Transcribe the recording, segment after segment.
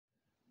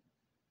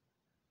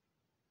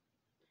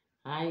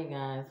Hi, you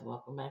guys.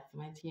 Welcome back to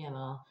my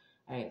channel.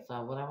 Alright,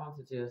 so what I want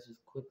to do is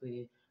just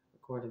quickly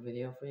record a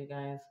video for you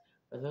guys.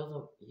 For those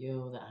of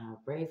you that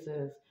have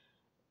braces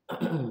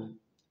and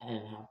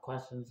have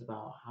questions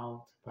about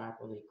how to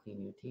properly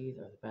clean your teeth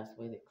or the best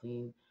way to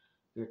clean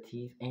your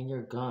teeth and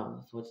your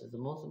gums, which is the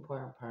most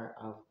important part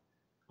of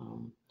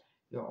um,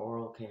 your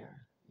oral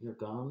care. Your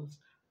gums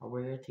are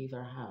where your teeth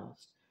are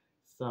housed.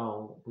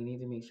 So we need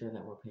to make sure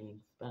that we're paying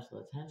special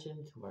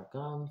attention to our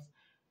gums.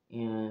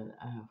 And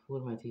I have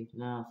food in my teeth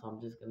now, so I'm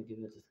just going to give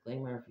you a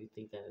disclaimer. If you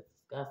think that it's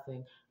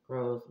disgusting,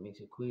 gross, makes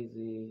you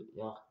queasy,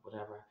 yuck,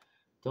 whatever,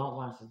 don't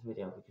watch this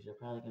video because you're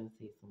probably going to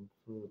see some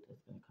food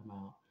that's going to come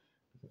out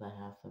because I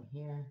have some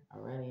here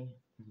already,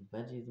 some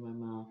veggies in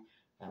my mouth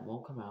that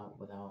won't come out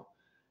without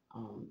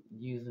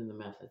using the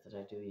methods that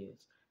I do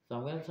use. So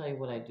I'm going to tell you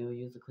what I do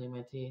use to clean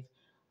my teeth.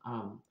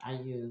 I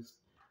use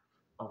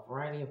a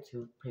variety of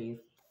toothpastes,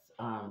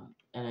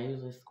 and I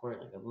usually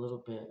squirt like a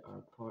little bit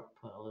or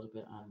put a little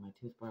bit on my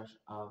toothbrush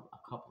of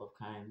a couple of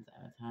kinds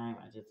at a time.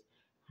 I just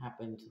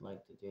happen to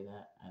like to do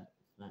that.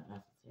 It's not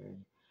necessary,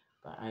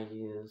 but I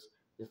use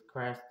this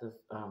Crest, this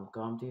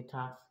gum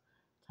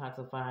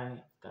detoxify.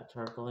 It's got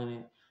charcoal in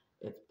it.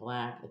 It's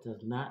black. It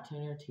does not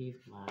turn your teeth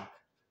black.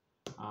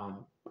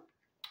 Um,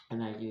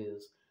 and I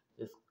use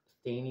this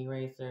stain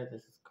eraser.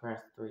 This is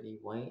Crest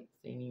 3D White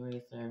stain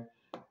eraser,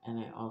 and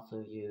I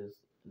also use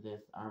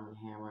this Arm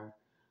 & Hammer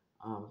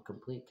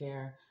Complete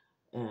Care.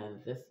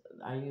 And this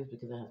I use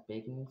because it has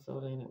baking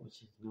soda in it,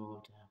 which is known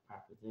to have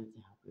properties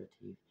to help your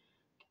teeth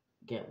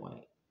get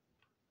white.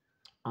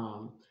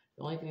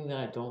 The only thing that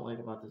I don't like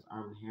about this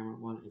Arm & Hammer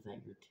one is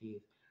that your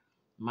teeth,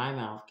 my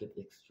mouth gets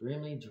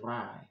extremely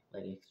dry,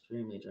 like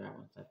extremely dry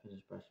once I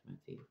finish brushing my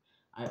teeth.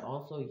 I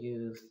also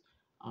use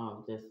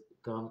this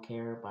Gum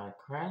Care by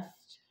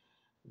Crest,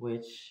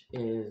 which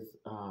is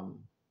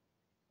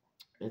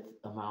it's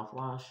a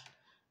mouthwash,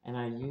 and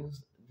I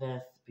use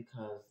this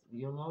because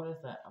you'll notice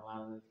that a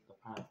lot of the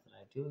products that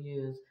I do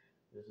use,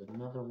 there's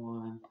another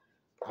one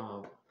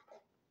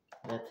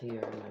that's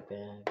here in my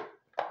bag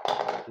that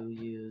I do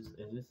use,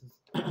 and this is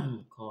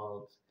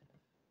called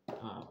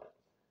um,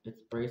 it's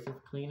Braces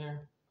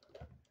Cleaner.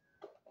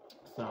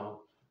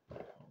 So,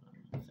 hold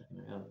on a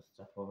second, I have this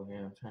stuff over here.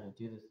 I'm trying to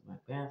do this in my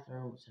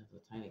bathroom, which has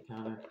a tiny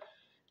counter.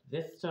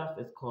 This stuff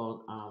is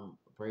called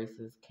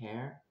Braces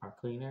Care or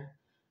Cleaner,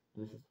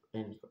 and this is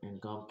in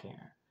Gum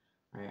Care.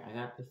 All right, I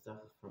got this stuff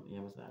from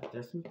Amazon.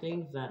 There's some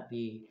things that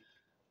the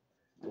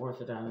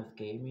orthodontist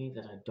gave me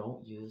that I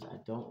don't use, I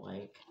don't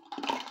like,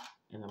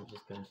 and I'm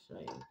just gonna show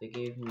you. They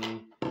gave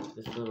me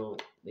this little.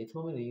 They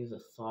told me to use a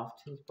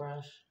soft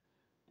toothbrush,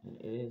 and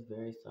it is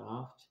very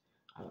soft.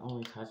 I'm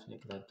only touching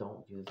it because I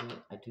don't use it.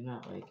 I do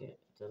not like it.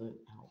 It doesn't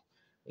help.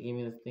 They gave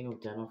me this thing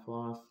of dental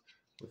floss,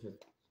 which is,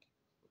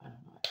 I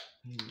don't know,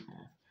 pain in the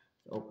ass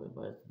to open,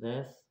 but it's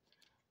this.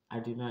 I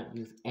do not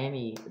use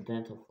any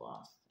dental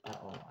floss at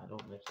all. I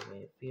don't like the way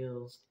it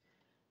feels.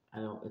 I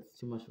don't, it's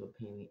too much of a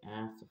pain in the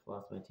ass to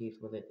floss my teeth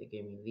with it. They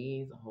gave me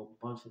these, a whole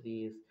bunch of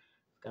these.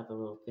 It's got the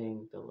little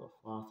thing, the little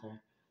flosser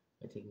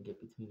that you can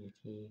get between your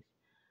teeth.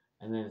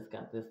 And then it's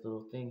got this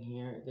little thing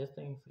here. This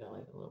thing's got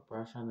like a little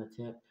brush on the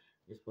tip.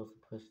 You're supposed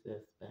to push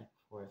this back and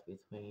forth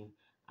between.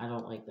 I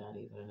don't like that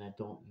either, and I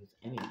don't use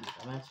any of these.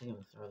 I'm actually going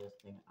to throw this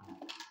thing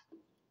out.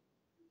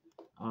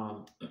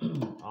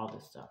 All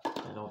this stuff.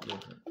 I don't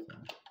use it,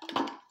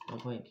 so no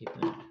point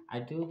keeping it. I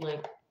do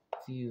like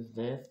to use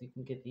this. You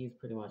can get these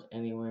pretty much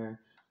anywhere.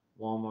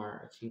 Walmart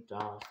or cheap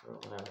dollar store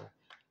or whatever.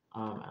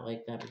 I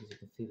like that because you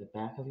can see the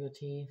back of your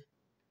teeth.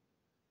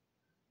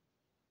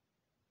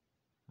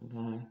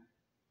 Okay.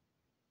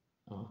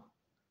 Oh.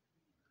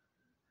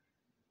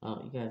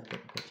 Oh, you guys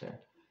get the picture.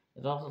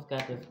 It also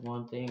got this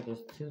one thing.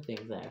 There's two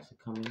things that actually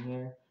come in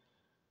here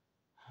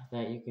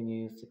that you can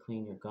use to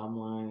clean your gum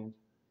line,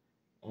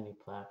 any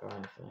plaque or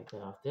anything like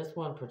that off. This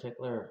one in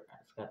particular,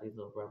 it's got these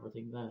little rubber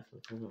things on it, so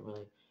it doesn't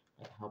really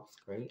like help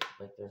scrape.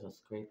 Like there's a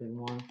scraping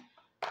one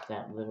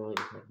that literally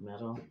is like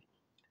metal.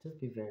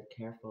 Just be very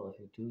careful if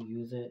you do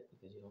use it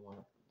because you don't want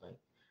to like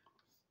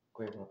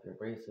scrape up your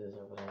braces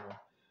or whatever,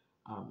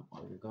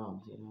 or your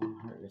gums. You know,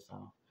 hurt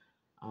yourself.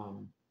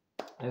 Um,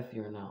 if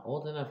you're not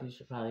old enough, you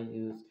should probably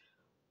use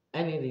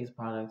any of these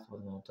products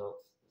with an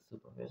adult's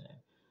supervision.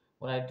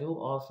 What I do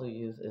also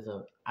use is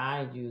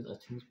I use a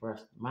toothbrush.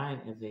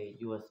 Mine is a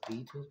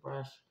USB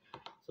toothbrush.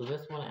 So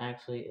this one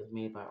actually is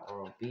made by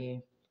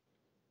Oral-B,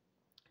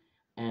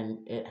 and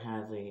it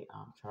has a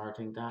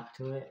charging dock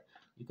to it.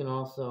 You can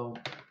also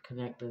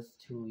connect this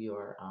to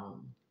your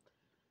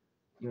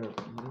what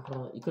do you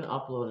call it? You can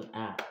upload an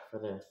app for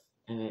this,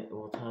 and it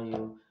will tell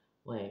you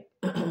like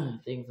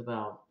things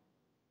about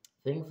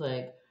things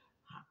like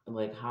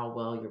how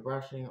well you're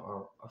brushing,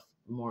 or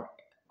more,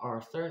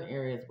 or certain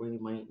areas where you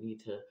might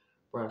need to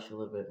brush a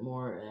little bit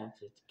more. It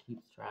actually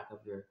keeps track of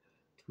your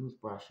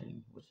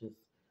toothbrushing, which is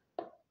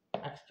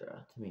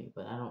extra to me.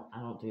 But I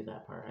don't do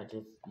that part. I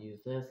just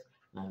use this,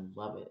 and I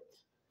love it.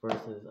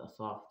 Versus a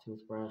soft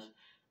toothbrush,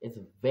 it's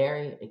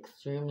very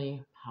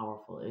extremely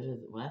powerful. It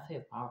is, when I say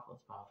it's powerful,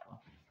 it's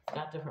powerful. It's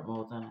got different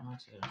modes on it. I'm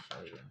actually gonna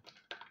show you.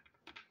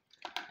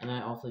 and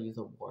I also use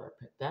a water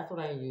pick. That's what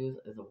I use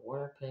as a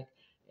water pick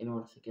in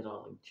order to get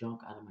all the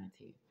junk out of my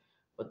teeth.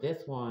 But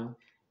this one,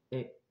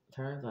 it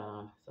turns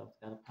on, so it's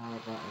got a power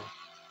button,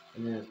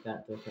 and then it's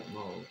got different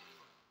modes.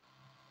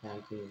 Okay,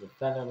 you can use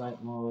the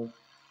featherlight mode,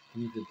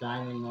 use the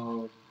diamond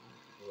mode.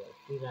 You can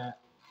see that.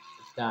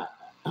 It's got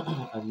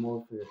a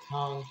mode for your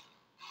tongue,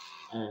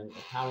 and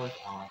the power's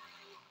off.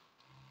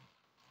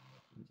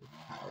 You just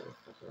power this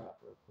sucker off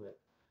real quick,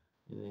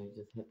 and then you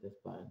just hit this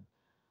button.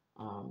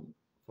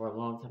 For a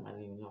long time, I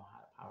didn't even know how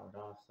to power it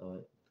off, so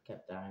it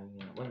kept dying,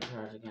 and it wouldn't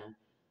charge again.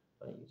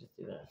 But you just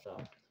do that. So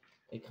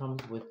it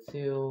comes with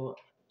 2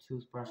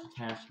 toothbrush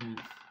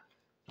attachments.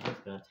 I'm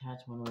just gonna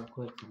attach one real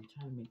quick. So I'm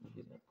trying to make my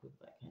video as quick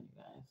as I can, you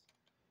guys.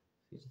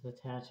 So you just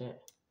attach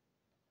it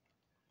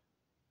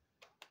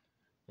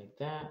like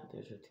that.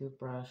 There's your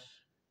toothbrush,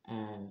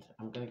 and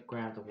I'm gonna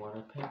grab the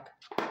water pick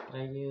that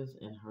I use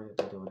and hurry up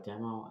and do a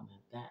demo, and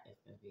then that is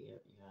gonna be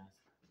it, you guys.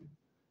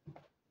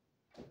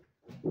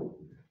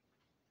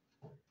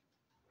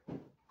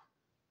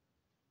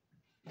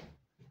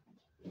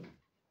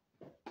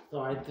 So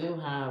I do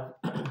have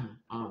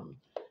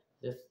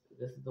this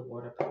is the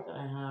water pick that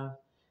I have,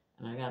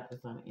 and I got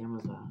this on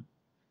Amazon.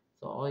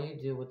 So all you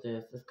do with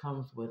this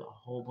comes with a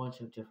whole bunch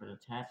of different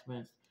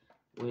attachments,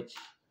 which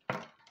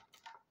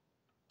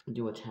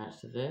do attach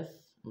to this.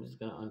 I'm just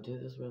gonna undo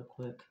this real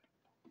quick.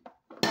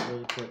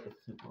 Really quick,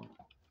 it's simple.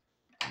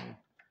 Okay.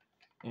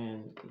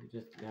 And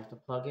you have to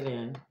plug it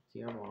in to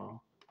your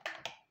wall.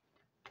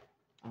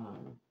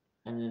 And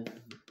then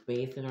this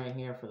basin right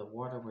here for the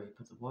water, where you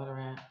put the water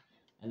at.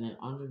 And then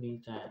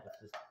underneath that is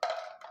this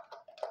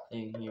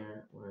thing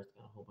here where it's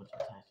got a whole bunch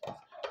of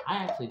attachments. I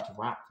actually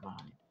dropped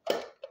mine.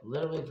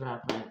 Literally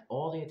dropped mine.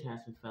 All the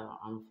attachments fell out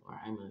on the floor.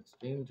 I'm an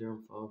extreme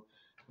germaphobe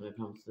when it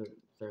comes to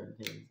certain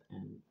things,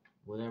 and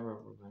whatever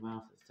with my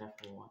mouth is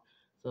definitely one.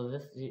 So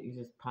this you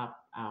just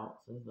pop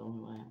out. So this is the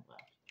only one I have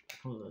left.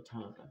 It comes with a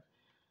ton of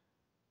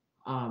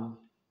them.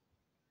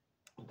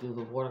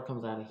 The water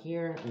comes out of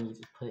here, and you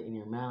just put it in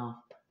your mouth,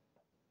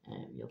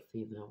 and you'll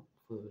see the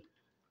food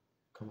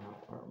come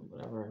out, or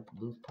whatever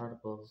loose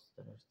particles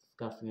that are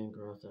disgusting and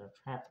gross that are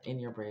trapped in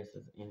your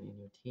braces and in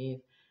your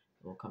teeth.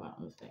 It will come out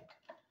in the sink.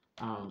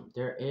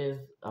 There is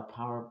a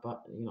power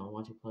button. You know,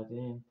 once you plug it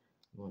in,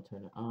 you want to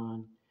turn it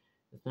on.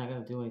 It's not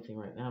going to do anything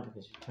right now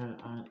because you turn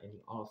it on, and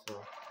you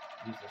also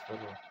use this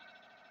little.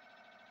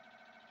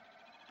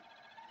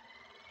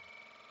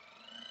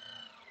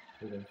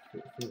 You can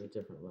see the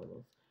different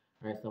levels.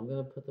 Alright, so I'm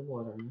going to put the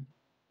water in.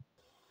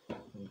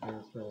 I'm going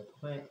to really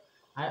quick.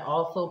 I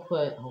also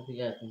put, hope you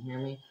guys can hear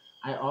me.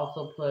 I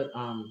also put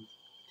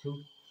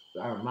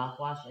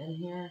mouthwash in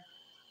here.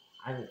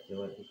 I just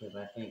do it because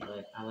I think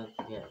I like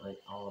to get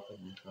all up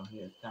in there. So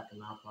here, it's got the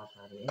mouthwash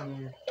already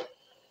in there.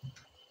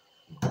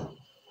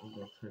 I'm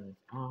gonna turn this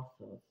off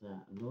so it's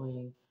not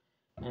annoying.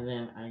 And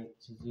then I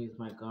just use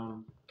my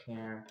gum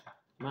care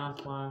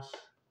mouthwash.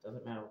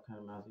 Doesn't matter what kind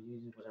of mouthwash you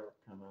use, whatever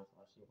kind of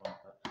mouthwash you want,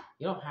 but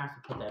you don't have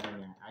to put that in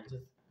there. I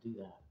just do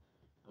that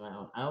on my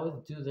own. I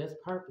always do this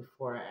part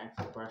before I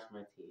actually brush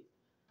my teeth.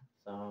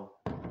 So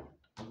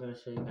I'm gonna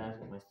show you guys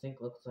what my sink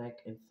looks like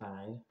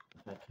inside,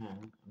 if I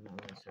can. I'm not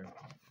really sure if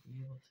I'll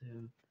be able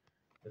to.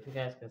 If you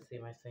guys can see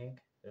my sink,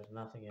 there's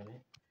nothing in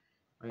it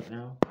right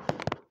now.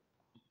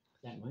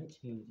 That might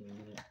change in a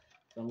minute.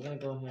 So I'm gonna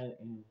go ahead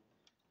and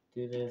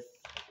do this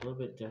a little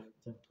bit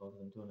difficult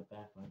than doing it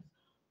backwards.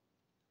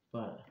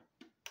 But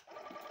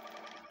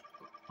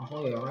I'll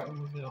hold it right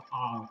when we go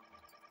off.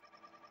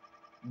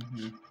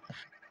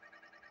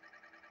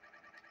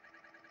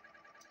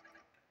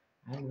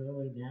 I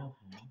literally now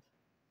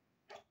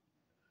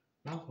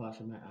have mouthwash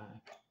in my eye.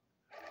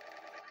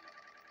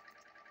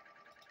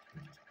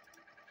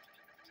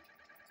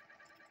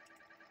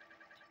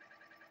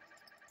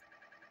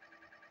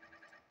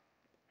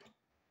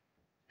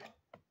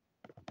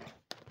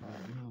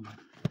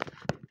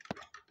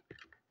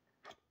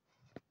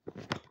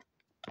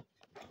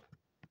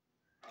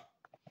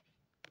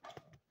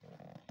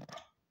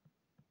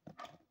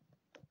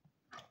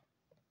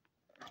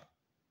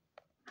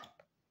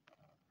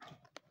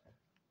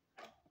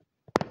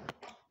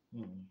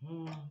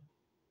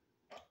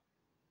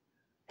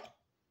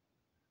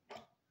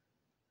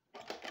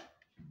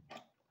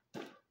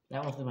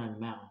 That was in my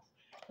mouth.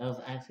 That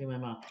was actually in my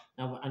mouth.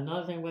 Now,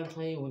 another thing I'm going to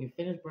tell you, when you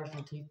finish brushing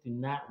your teeth, do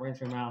not rinse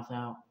your mouth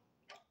out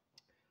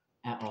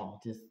at all.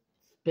 Just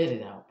spit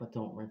it out, but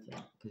don't rinse it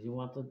out. Because you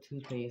want the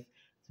toothpaste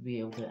to be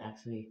able to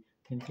actually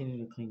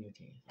continue to clean your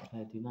teeth.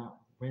 Okay, do not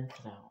rinse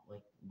it out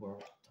like we're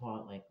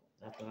taught, like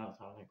that's what I was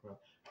taught when I grew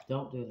up.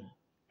 Don't do that.